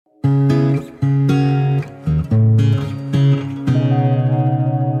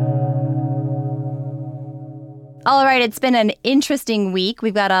right, it's been an interesting week.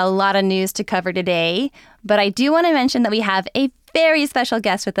 We've got a lot of news to cover today, but I do want to mention that we have a very special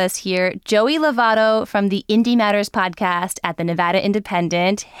guest with us here, Joey Lovato from the Indie Matters podcast at the Nevada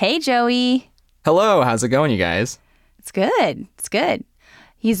Independent. Hey, Joey. Hello, how's it going, you guys? It's good. It's good.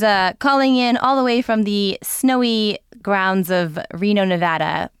 He's calling in all the way from the snowy grounds of Reno,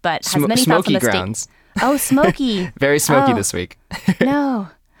 Nevada, but has many thoughts on the grounds. state. Oh, smoky. Very smoky this week. No.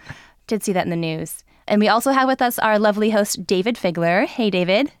 Did see that in the news. And we also have with us our lovely host, David Figler. Hey,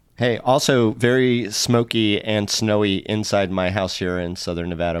 David. Hey, also very smoky and snowy inside my house here in southern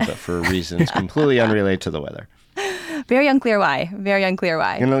Nevada, but for reasons completely unrelated to the weather. Very unclear why. Very unclear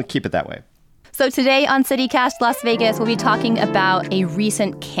why. You know, keep it that way. So today on CityCast Las Vegas, we'll be talking about a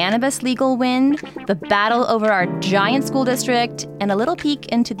recent cannabis legal win, the battle over our giant school district, and a little peek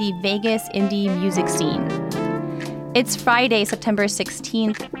into the Vegas indie music scene. It's Friday, September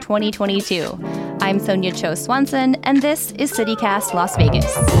 16th, 2022. I'm Sonia Cho Swanson, and this is CityCast Las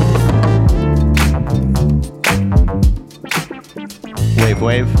Vegas. Wave,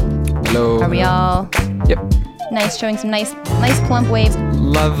 wave. Hello. Are we all? Yep. Nice, showing some nice plump waves.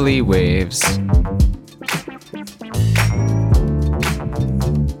 Lovely waves.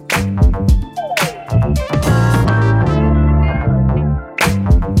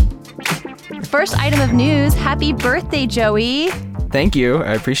 First item of news, happy birthday, Joey. Thank you.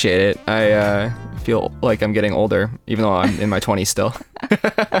 I appreciate it. I feel like I'm getting older, even though I'm in my 20s still.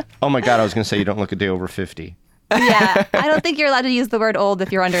 Oh my God, I was going to say you don't look a day over 50. Yeah, I don't think you're allowed to use the word old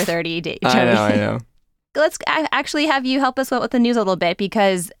if you're under 30, Joey. I know. Let's actually have you help us out with the news a little bit,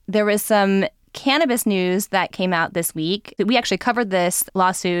 because there was some cannabis news that came out this week. We actually covered this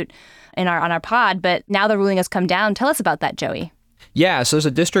lawsuit on our pod, but now the ruling has come down. Tell us about that, Joey. Yeah, so there's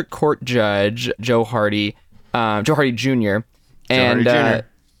a district court judge, Joe Hardy Jr. And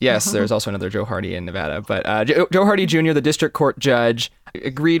yes, there's also another Joe Hardy in Nevada. But Joe Hardy Jr., the district court judge,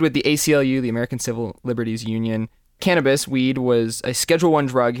 agreed with the ACLU, the American Civil Liberties Union. Cannabis, weed, was a Schedule I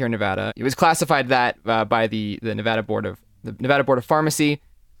drug here in Nevada. It was classified that by the Nevada Board of Pharmacy.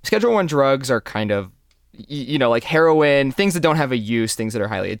 Schedule I drugs are kind of, like heroin, things that don't have a use, things that are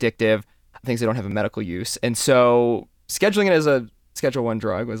highly addictive, things that don't have a medical use. And so scheduling it as a Schedule I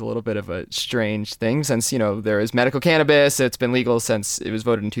drug was a little bit of a strange thing, since, there is medical cannabis. It's been legal since it was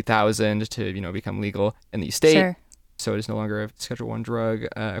voted in 2000 to, become legal in the state. Sure. So it is no longer a Schedule I drug,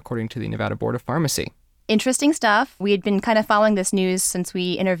 according to the Nevada Board of Pharmacy. Interesting stuff. We had been kind of following this news since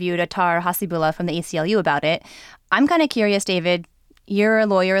we interviewed Attar Hasibullah from the ACLU about it. I'm kind of curious, David, you're a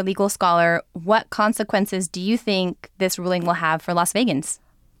lawyer, a legal scholar. What consequences do you think this ruling will have for Las Vegans?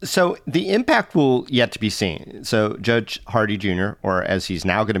 So the impact will yet to be seen. So Judge Hardy Jr., or as he's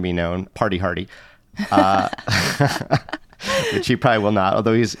now going to be known, Party Hardy, which he probably will not,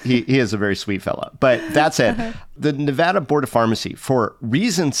 although he is a very sweet fella. But that said, the Nevada Board of Pharmacy, for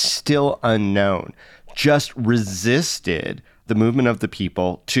reasons still unknown, just resisted the movement of the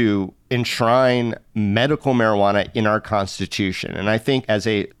people to enshrine medical marijuana in our Constitution. And I think as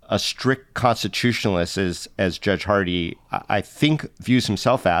a strict constitutionalist, as Judge Hardy, I think, views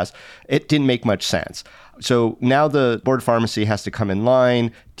himself as, it didn't make much sense. So now the Board of Pharmacy has to come in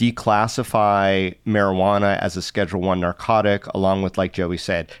line, declassify marijuana as a Schedule I narcotic, along with, like Joey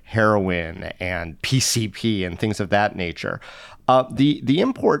said, heroin and PCP and things of that nature. The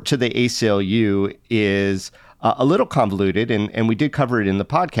import to the ACLU is a little convoluted, and we did cover it in the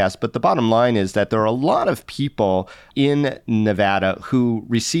podcast, but the bottom line is that there are a lot of people in Nevada who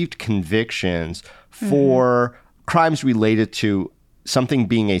received convictions for crimes related to something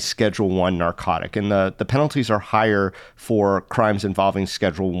being a Schedule I narcotic. And the penalties are higher for crimes involving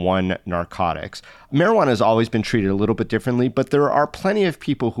Schedule I narcotics. Marijuana has always been treated a little bit differently, but there are plenty of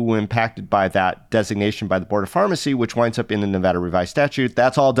people who were impacted by that designation by the Board of Pharmacy, which winds up in the Nevada Revised Statute.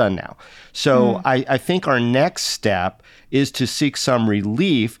 That's all done now. So I think our next step is to seek some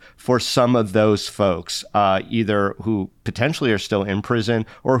relief for some of those folks, either who potentially are still in prison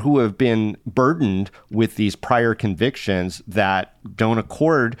or who have been burdened with these prior convictions that don't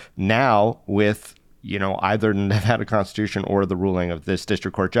accord now with either the Nevada Constitution or the ruling of this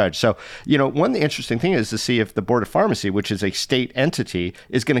district court judge. So, one of the interesting things is to see if the Board of Pharmacy, which is a state entity,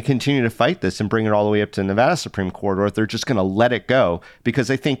 is going to continue to fight this and bring it all the way up to the Nevada Supreme Court, or if they're just going to let it go,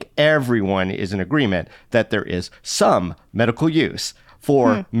 because I think everyone is in agreement that there is some medical use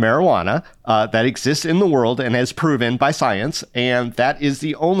for marijuana that exists in the world and as proven by science. And that is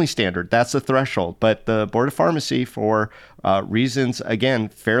the only standard. That's the threshold. But the Board of Pharmacy, for reasons, again,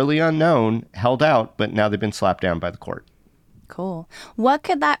 fairly unknown, held out, but now they've been slapped down by the court. Cool. What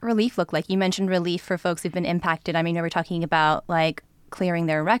could that relief look like? You mentioned relief for folks who've been impacted. I mean, we were talking about like clearing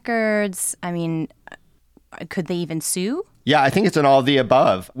their records. I mean, could they even sue? Yeah, I think it's an all of the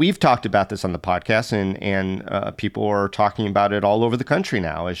above. We've talked about this on the podcast, and people are talking about it all over the country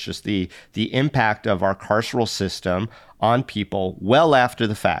now. It's just the impact of our carceral system on people well after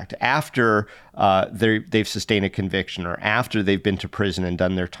the fact, after they've sustained a conviction or after they've been to prison and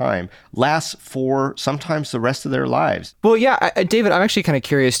done their time, lasts for sometimes the rest of their lives. Well, yeah, David, I'm actually kind of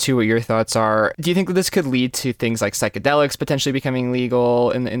curious too what your thoughts are. Do you think that this could lead to things like psychedelics potentially becoming legal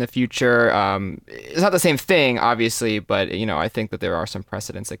in the future? It's not the same thing, obviously, but I think that there are some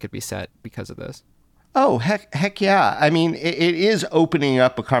precedents that could be set because of this. Oh, heck yeah. I mean, it is opening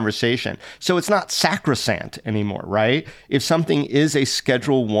up a conversation. So it's not sacrosanct anymore, right? If something is a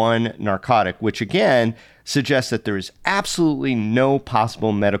Schedule 1 narcotic, which again suggests that there is absolutely no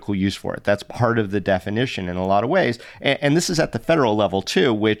possible medical use for it. That's part of the definition in a lot of ways. And this is at the federal level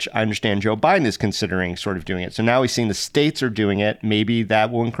too, which I understand Joe Biden is considering sort of doing it. So now he's seeing the states are doing it. Maybe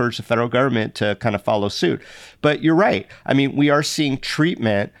that will encourage the federal government to kind of follow suit. But you're right. I mean, we are seeing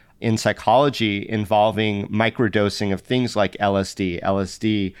treatment in psychology involving microdosing of things like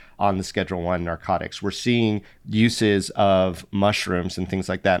LSD on the Schedule 1 narcotics. We're seeing uses of mushrooms and things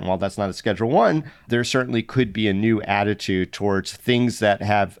like that. And while that's not a Schedule 1, there certainly could be a new attitude towards things that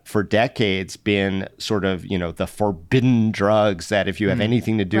have for decades been sort of, the forbidden drugs that if you have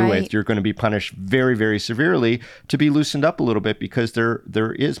anything to do with, you're going to be punished very, very severely, to be loosened up a little bit because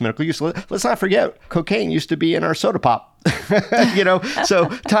there is medical use. Let's not forget, cocaine used to be in our soda pop. So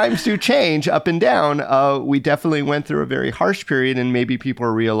times do change up and down. We definitely went through a very harsh period, and maybe people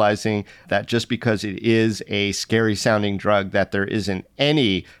are realizing that just because it is a scary sounding drug, that there isn't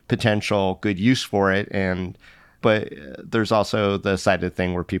any potential good use for it. But there's also the side of the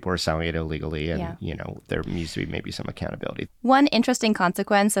thing where people are selling it illegally, and there needs to be maybe some accountability. One interesting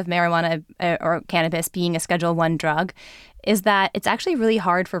consequence of marijuana or cannabis being a Schedule 1 drug is that it's actually really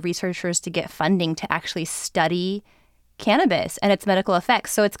hard for researchers to get funding to actually study cannabis and its medical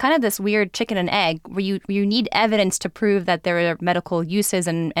effects. So it's kind of this weird chicken and egg where you need evidence to prove that there are medical uses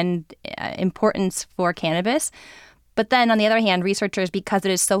and importance for cannabis. But then on the other hand, researchers, because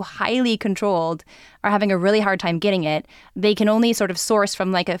it is so highly controlled, are having a really hard time getting it. They can only sort of source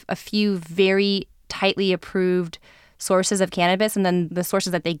from like a few very tightly approved sources of cannabis, and then the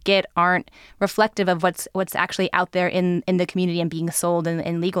sources that they get aren't reflective of what's actually out there in the community and being sold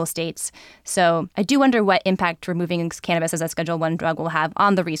in legal states. So I do wonder what impact removing cannabis as a Schedule 1 drug will have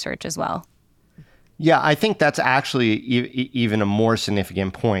on the research as well. Yeah, I think that's actually even a more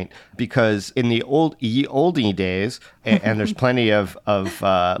significant point, because in the oldie days, and there's plenty of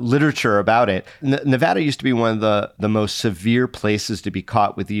literature about it, Nevada used to be one of the most severe places to be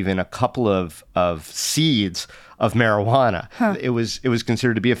caught with even a couple of seeds of marijuana. It was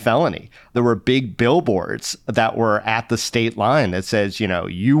considered to be a felony. There were big billboards that were at the state line that says,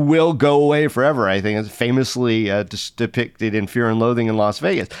 you will go away forever. I think it's famously depicted in Fear and Loathing in Las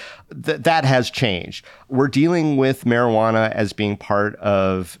Vegas. That has changed. We're dealing with marijuana as being part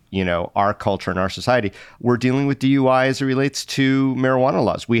of, our culture and our society. We're dealing with DUI as it relates to marijuana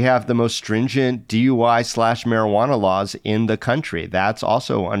laws. We have the most stringent DUI/marijuana laws in the country. That's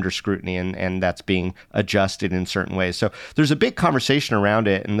also under scrutiny, and that's being adjusted in certain ways. So there's a big conversation around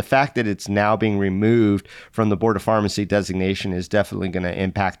it, and the fact that it's now being removed from the Board of Pharmacy designation is definitely going to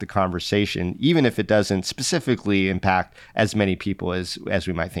impact the conversation, even if it doesn't specifically impact as many people as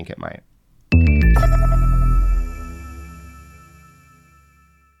we might think it might.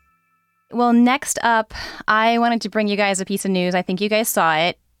 Well, next up, I wanted to bring you guys a piece of news. I think you guys saw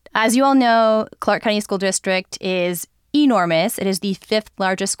it. As you all know, Clark County School District is enormous. It is the 5th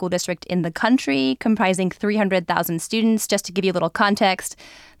largest school district in the country, comprising 300,000 students. Just to give you a little context,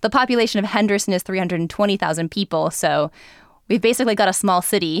 the population of Henderson is 320,000 people. So we've basically got a small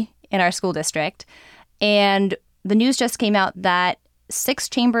city in our school district. And the news just came out that 6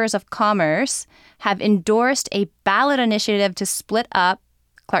 chambers of commerce have endorsed a ballot initiative to split up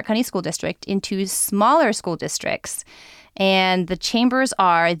Clark County School District into smaller school districts. And the chambers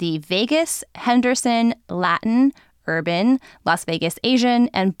are the Vegas, Henderson, Latin, Urban, Las Vegas Asian,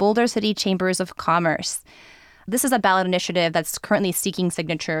 and Boulder City Chambers of Commerce. This is a ballot initiative that's currently seeking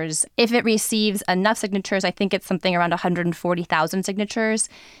signatures. If it receives enough signatures, I think it's something around 140,000 signatures,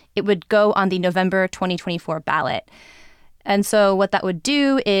 it would go on the November 2024 ballot. And so what that would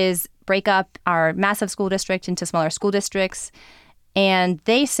do is break up our massive school district into smaller school districts. And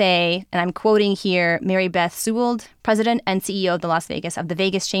they say, and I'm quoting here, Mary Beth Sewell, president and CEO of the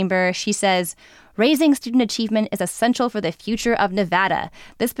Vegas Chamber, she says, "Raising student achievement is essential for the future of Nevada.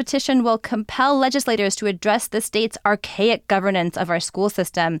 This petition will compel legislators to address the state's archaic governance of our school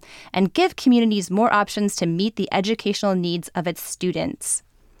system and give communities more options to meet the educational needs of its students."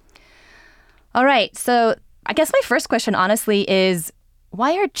 All right. So I guess my first question, honestly, is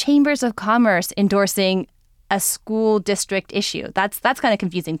why are chambers of commerce endorsing a school district issue? That's kind of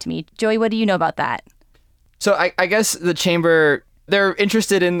confusing to me. Joey, what do you know about that? So I guess the chamber, they're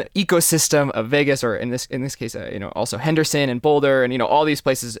interested in the ecosystem of Vegas, or in this case, also Henderson and Boulder, and all these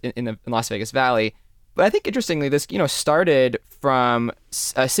places in the Las Vegas Valley. But I think interestingly, this started from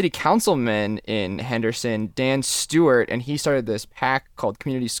a city councilman in Henderson, Dan Stewart, and he started this PAC called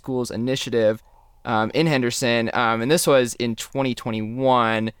Community Schools Initiative in Henderson, and this was in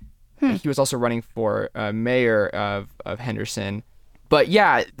 2021. He was also running for mayor of Henderson. But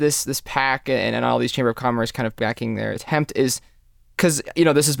yeah, this PAC and all these Chamber of Commerce kind of backing their attempt is because,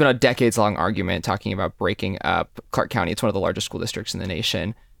 this has been a decades-long argument talking about breaking up Clark County. It's one of the largest school districts in the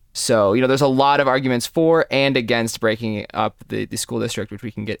nation. So, there's a lot of arguments for and against breaking up the school district, which we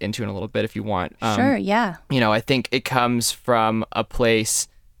can get into in a little bit if you want. Sure, yeah. I think it comes from a place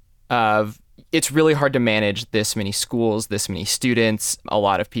of it's really hard to manage this many schools, this many students. A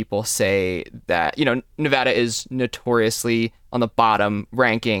lot of people say that, Nevada is notoriously on the bottom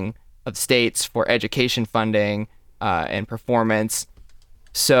ranking of states for education funding and performance.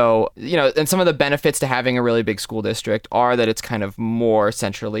 So, and some of the benefits to having a really big school district are that it's kind of more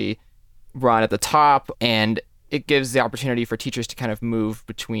centrally run at the top, and it gives the opportunity for teachers to kind of move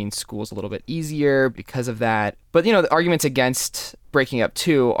between schools a little bit easier because of that. But, the arguments against breaking up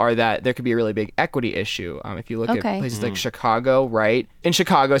too are that there could be a really big equity issue. If you look at places like Chicago, right? In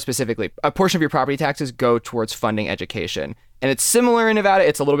Chicago specifically, a portion of your property taxes go towards funding education. And it's similar in Nevada.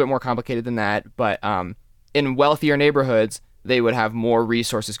 It's a little bit more complicated than that. But in wealthier neighborhoods, they would have more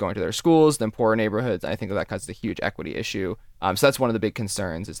resources going to their schools than poorer neighborhoods. I think that causes a huge equity issue. So that's one of the big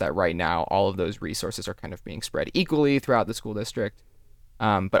concerns, is that right now all of those resources are kind of being spread equally throughout the school district.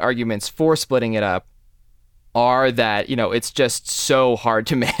 But arguments for splitting it up are that, it's just so hard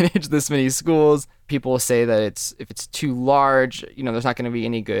to manage this many schools. People say that if it's too large, there's not going to be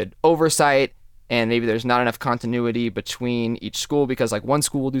any good oversight. And maybe there's not enough continuity between each school, because like one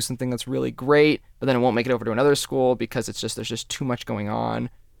school will do something that's really great, but then it won't make it over to another school because there's just too much going on.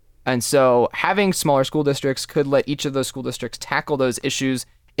 And so having smaller school districts could let each of those school districts tackle those issues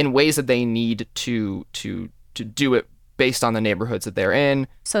in ways that they need to do it based on the neighborhoods that they're in.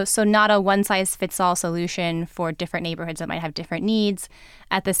 So not a one-size-fits-all solution for different neighborhoods that might have different needs.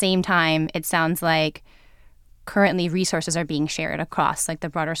 At the same time, it sounds like currently resources are being shared across like the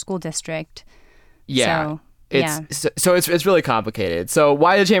broader school district. Yeah. So it's really complicated. So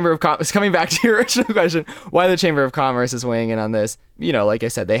why the Chamber of Commerce, coming back to your original question, why the Chamber of Commerce is weighing in on this, like I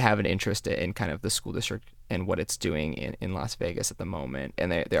said, they have an interest in kind of the school district and what it's doing in Las Vegas at the moment.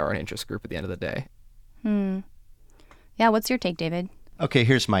 And they are an interest group at the end of the day. Yeah, what's your take, David? Okay,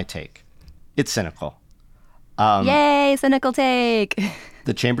 here's my take. It's cynical. Yay, cynical take.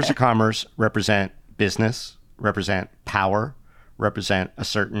 The Chambers of Commerce represent business, represent power, represent a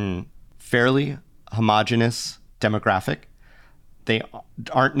certain fairly homogenous demographic. They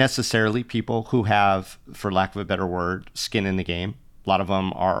aren't necessarily people who have, for lack of a better word, skin in the game. A lot of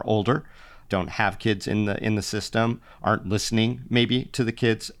them are older, don't have kids in the system, aren't listening maybe to the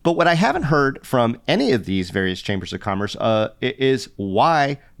kids. But what I haven't heard from any of these various chambers of commerce is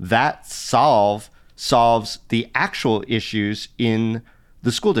why that solves the actual issues in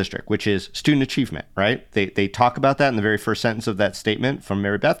the school district, which is student achievement, right? They talk about that in the very first sentence of that statement from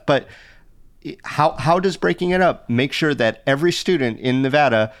Mary Beth, but how does breaking it up make sure that every student in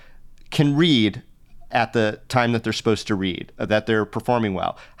Nevada can read at the time that they're supposed to read, that they're performing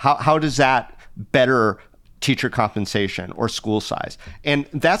well? How does that better teacher compensation or school size? And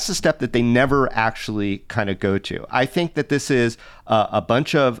that's the step that they never actually kind of go to. I think that this is a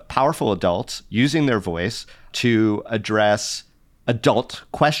bunch of powerful adults using their voice to address adult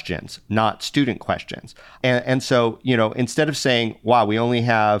questions, not student questions. And so, instead of saying, wow, we only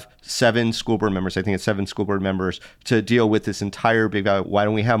have 7 school board members, I think it's 7 school board members to deal with this entire big, why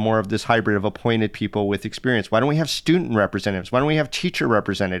don't we have more of this hybrid of appointed people with experience? Why don't we have student representatives? Why don't we have teacher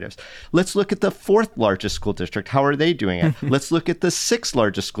representatives? Let's look at the 4th largest school district. How are they doing it? Let's look at the 6th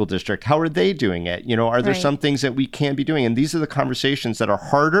largest school district. How are they doing it? Are there some things that we can be doing? And these are the conversations that are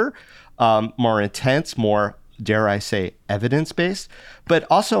harder, more intense, more, dare I say, evidence-based. But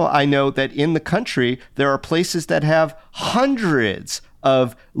also I know that in the country, there are places that have hundreds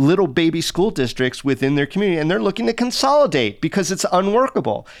of little baby school districts within their community, and they're looking to consolidate because it's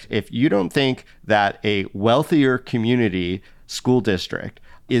unworkable. If you don't think that a wealthier community school district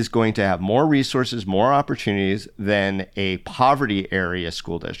is going to have more resources, more opportunities than a poverty area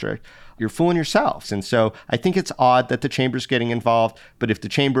school district, you're fooling yourselves. And so I think it's odd that the chamber's getting involved, but if the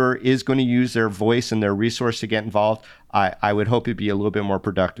chamber is going to use their voice and their resource to get involved, I would hope it'd be a little bit more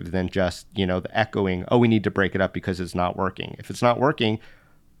productive than just, the echoing, we need to break it up because it's not working. If it's not working,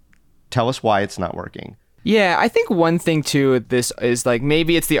 tell us why it's not working. Yeah, I think one thing too with this is like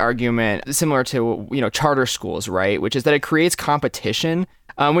maybe it's the argument similar to charter schools, right? Which is that it creates competition,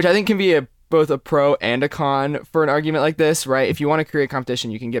 which I think can be both a pro and a con for an argument like this, right? If you want to create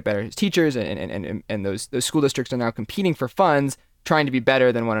competition, you can get better teachers, and those school districts are now competing for funds, trying to be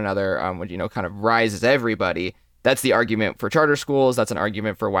better than one another, which kind of rises everybody. That's the argument for charter schools. That's an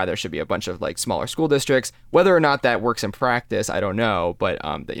argument for why there should be a bunch of like smaller school districts. Whether or not that works in practice, I don't know. But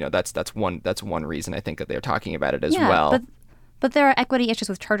that's one reason I think that they're talking about it as well. But there are equity issues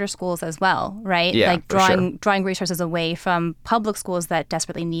with charter schools as well, right? Yeah, like drawing resources away from public schools that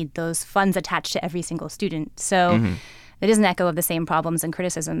desperately need those funds attached to every single student. So it is an echo of the same problems and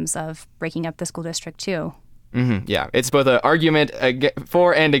criticisms of breaking up the school district too. Mm-hmm. Yeah, it's both an argument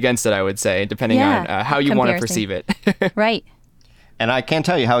for and against it, I would say, depending on how you want to perceive it. Right. And I can't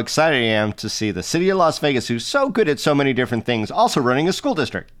tell you how excited I am to see the city of Las Vegas, who's so good at so many different things, also running a school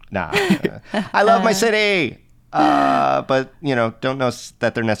district. I love my city, but don't know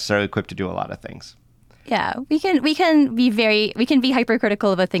that they're necessarily equipped to do a lot of things. Yeah, we can be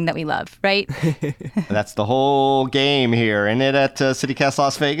hypercritical of a thing that we love, right? That's the whole game here, isn't it, at CityCast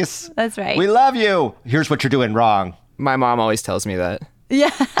Las Vegas? That's right. We love you. Here's what you're doing wrong. My mom always tells me that. Yeah.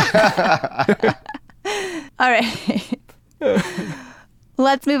 All right.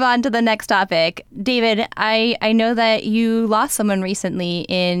 Let's move on to the next topic. David, I know that you lost someone recently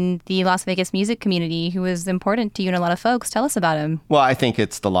in the Las Vegas music community who was important to you and a lot of folks. Tell us about him. Well, I think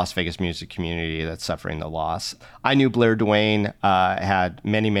it's the Las Vegas music community that's suffering the loss. I knew Blair Duane, had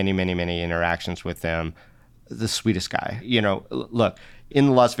many, many, many, many interactions with him. The sweetest guy. Look, in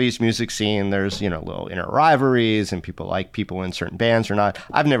the Las Vegas music scene, there's, little inner rivalries and people like people in certain bands or not.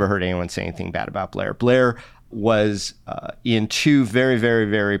 I've never heard anyone say anything bad about Blair. Blair was in two very, very,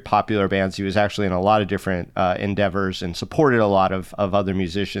 very popular bands. He was actually in a lot of different endeavors and supported a lot of other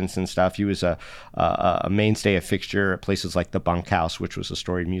musicians and stuff. He was a mainstay, a fixture at places like the Bunkhouse, which was a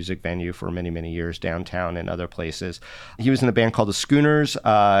storied music venue for many, many years downtown and other places. He was in a band called the Schooners.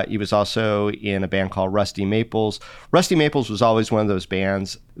 He was also in a band called Rusty Maples. Rusty Maples was always one of those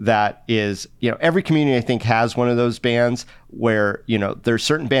bands that is, every community I think has one of those bands where, there's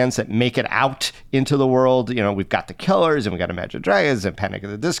certain bands that make it out into the world. We've got the Killers and we've got Imagine Dragons and Panic at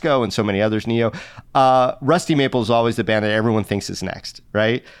the Disco and so many others, Neo. Rusty Maple is always the band that everyone thinks is next,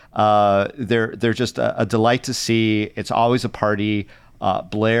 right? They're just a delight to see. It's always a party.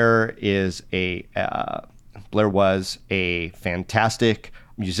 Blair was a fantastic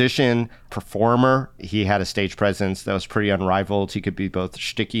musician, performer. He had a stage presence that was pretty unrivaled. He could be both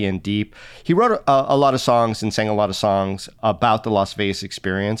shticky and deep. He wrote a lot of songs and sang a lot of songs about the Las Vegas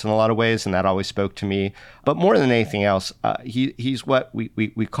experience in a lot of ways, and that always spoke to me. But more than anything else, he's what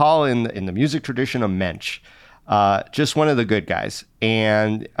we call in the music tradition a mensch. Just one of the good guys.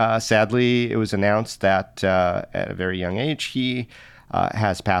 And sadly, it was announced that at a very young age, he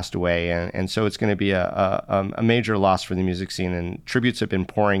has passed away. And so it's going to be a major loss for the music scene. And tributes have been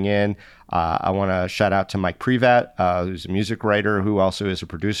pouring in. I want to shout out to Mike Privat, who's a music writer who also is a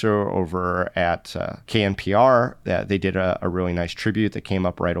producer over at KNPR. They did a really nice tribute that came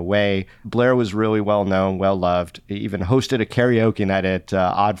up right away. Blair was really well known, well loved. He even hosted a karaoke night at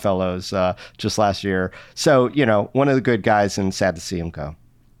Oddfellows just last year. So, one of the good guys, and sad to see him go.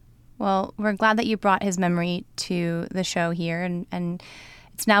 Well, we're glad that you brought his memory to the show here, and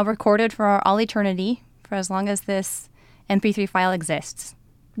it's now recorded for all eternity, for as long as this MP3 file exists.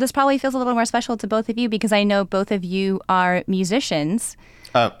 This probably feels a little more special to both of you because I know both of you are musicians.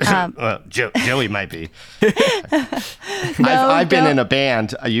 Well, Joey might be. I've been in a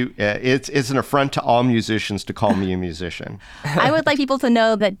band. It's an affront to all musicians to call me a musician. I would like people to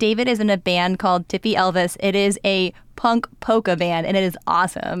know that David is in a band called Tippy Elvis. It is a punk polka band, and it is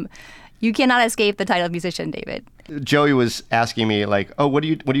awesome. You cannot escape the title of musician, David. Joey was asking me like, "Oh, what do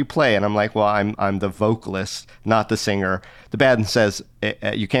you play?" And I'm like, "Well, I'm the vocalist, not the singer." The band says,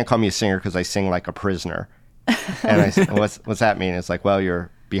 "You can't call me a singer because I sing like a prisoner." And I said, what's that mean? It's like, well, you're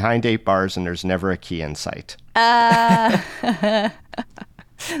behind 8 bars and there's never a key in sight. That's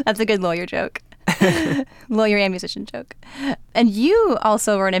a good lawyer joke. Lawyer and musician joke. And you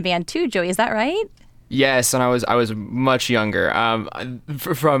also were in a band too, Joey. Is that right? Yes, and I was much younger.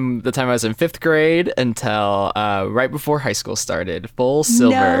 From the time I was in 5th grade until right before high school started. Full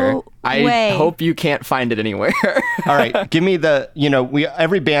Silver. No I way. hope you can't find it anywhere. All right, give me the,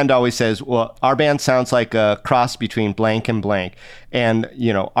 every band always says, well, our band sounds like a cross between blank and blank. And,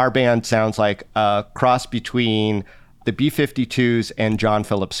 our band sounds like a cross between the B-52s and John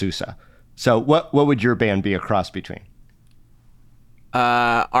Philip Sousa. So what would your band be a cross between?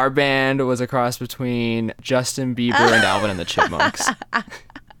 Our band was a cross between Justin Bieber and Alvin and the Chipmunks.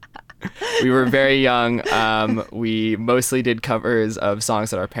 We were very young. We mostly did covers of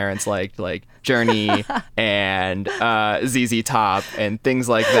songs that our parents liked, like Journey and ZZ Top and things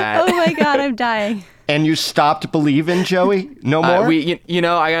like that. Oh my God, I'm dying. And you stopped believing, Joey? No more?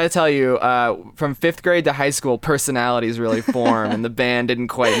 I gotta tell you, from 5th grade to high school, personalities really form, and the band didn't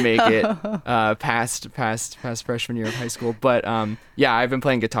quite make it past freshman year of high school. But yeah, I've been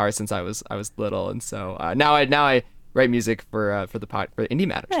playing guitar since I was little, and so now I write music for Indie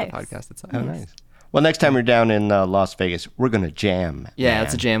Matters, Nice. the podcast itself. Oh, nice. Well, next time we're down in Las Vegas, we're going to jam. Yeah, man.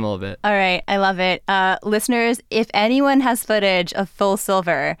 let's jam a little bit. All right, I love it. Listeners, if anyone has footage of Full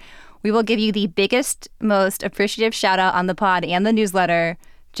Silver, we will give you the biggest, most appreciative shout out on the pod and the newsletter.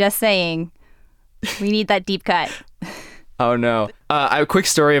 Just saying, we need that deep cut. Oh no. I have a quick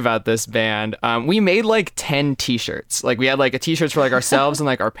story about this band. We made like 10 t-shirts. Like we had like a t-shirts for like ourselves and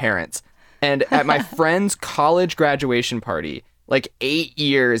like our parents. And at my friend's college graduation party, like 8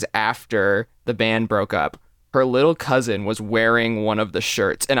 years after the band broke up, her little cousin was wearing one of the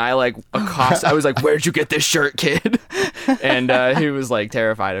shirts, and I like accosted. I was like, "Where'd you get this shirt, kid?" And he was like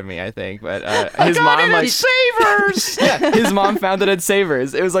terrified of me, I think. But his mom like Savers. yeah, his mom found it at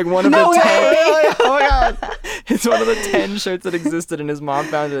Savers. It was like one of the 10. Oh my God. It's one of the 10 shirts that existed, and his mom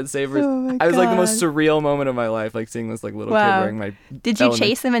found it at Savers. Oh my I was like the most God. surreal moment of my life, like seeing this like little Wow. kid wearing my. Did you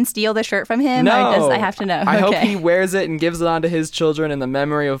chase him and steal the shirt from him? No, Or does I have to know. I hope Okay. he wears it and gives it on to his children, and the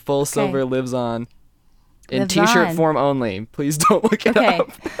memory of Full Silver lives on. In Lives t-shirt on. form only. Please don't look it Okay.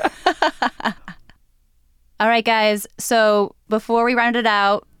 up. All right, guys. So before we round it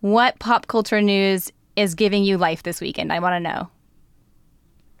out, what pop culture news is giving you life this weekend? I want to know.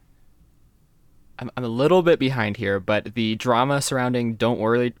 I'm a little bit behind here, but the drama surrounding "Don't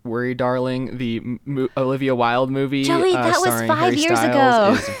Worry, Darling," the Olivia Wilde movie, Joey, that was starring 5 Harry years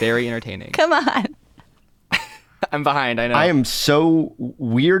Styles, ago. is very entertaining. Come on. I'm behind. I know. I am so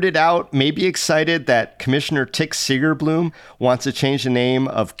weirded out, maybe excited that Commissioner Tick Seegerbloom wants to change the name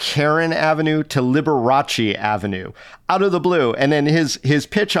of Karen Avenue to Liberace Avenue out of the blue. And then his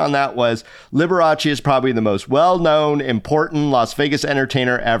pitch on that was Liberace is probably the most well-known, important Las Vegas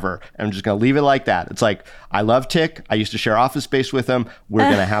entertainer ever. And I'm just going to leave it like that. It's like, I love Tick. I used to share office space with him. We're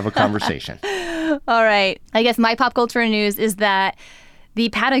going to have a conversation. All right. I guess my pop culture news is that the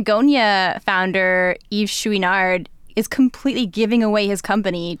Patagonia founder, Yves Chouinard, is completely giving away his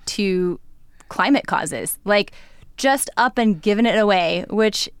company to climate causes. Like, just up and giving it away,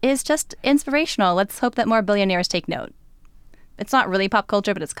 which is just inspirational. Let's hope that more billionaires take note. It's not really pop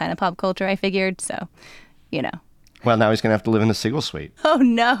culture, but it's kind of pop culture, I figured. So, Well, now he's going to have to live in a single suite. Oh,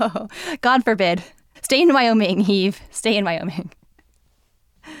 no. God forbid. Stay in Wyoming, Yves. Stay in Wyoming.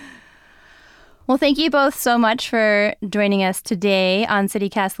 Well, thank you both so much for joining us today on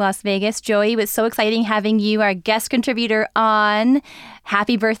CityCast Las Vegas. Joey, it was so exciting having you, our guest contributor, on.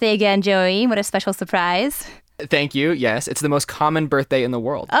 Happy birthday again, Joey. What a special surprise. Thank you. Yes, it's the most common birthday in the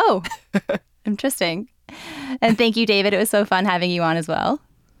world. Oh, interesting. And thank you, David. It was so fun having you on as well.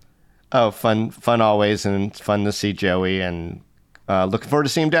 Oh, fun always, and it's fun to see Joey, and looking forward to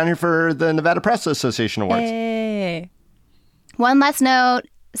seeing him down here for the Nevada Press Association Awards. Hey. One last note.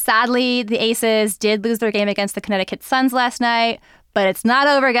 Sadly, the Aces did lose their game against the Connecticut Suns last night, but it's not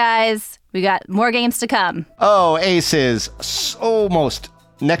over, guys. We got more games to come. Oh, Aces. Almost.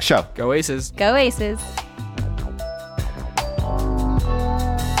 Next show. Go Aces. Go Aces.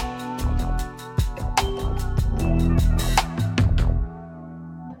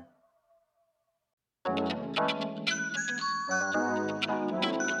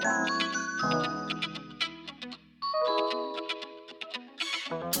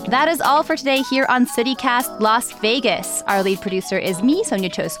 That is all for today here on CityCast Las Vegas. Our lead producer is me, Sonia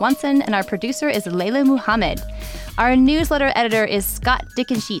Cho Swanson, and our producer is Layla Muhammad. Our newsletter editor is Scott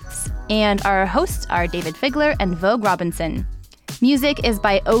Dickensheets, and our hosts are David Figler and Vogue Robinson. Music is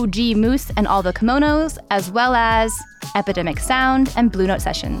by OG Moose and All the Kimonos, as well as Epidemic Sound and Blue Note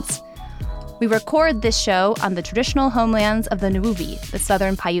Sessions. We record this show on the traditional homelands of the Nuuvi, the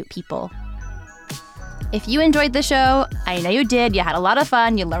Southern Paiute people. If you enjoyed the show, I know you did, you had a lot of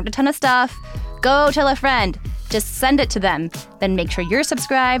fun, you learned a ton of stuff, go tell a friend. Just send it to them. Then make sure you're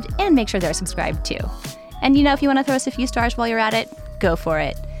subscribed and make sure they're subscribed too. And if you want to throw us a few stars while you're at it, go for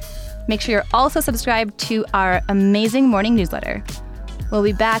it. Make sure you're also subscribed to our amazing morning newsletter. We'll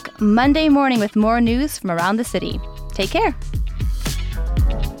be back Monday morning with more news from around the city. Take care.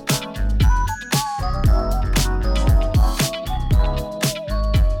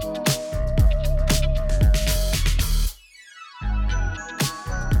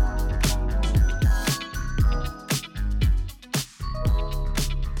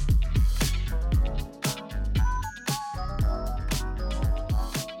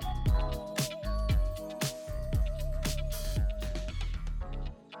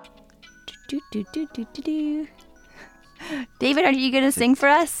 David, are you going to sing for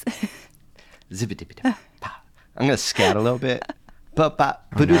us? I'm going to scat a little bit.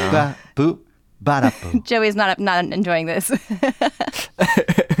 Boop. Joey's not enjoying this.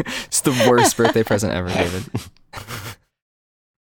 It's the worst birthday present ever, David.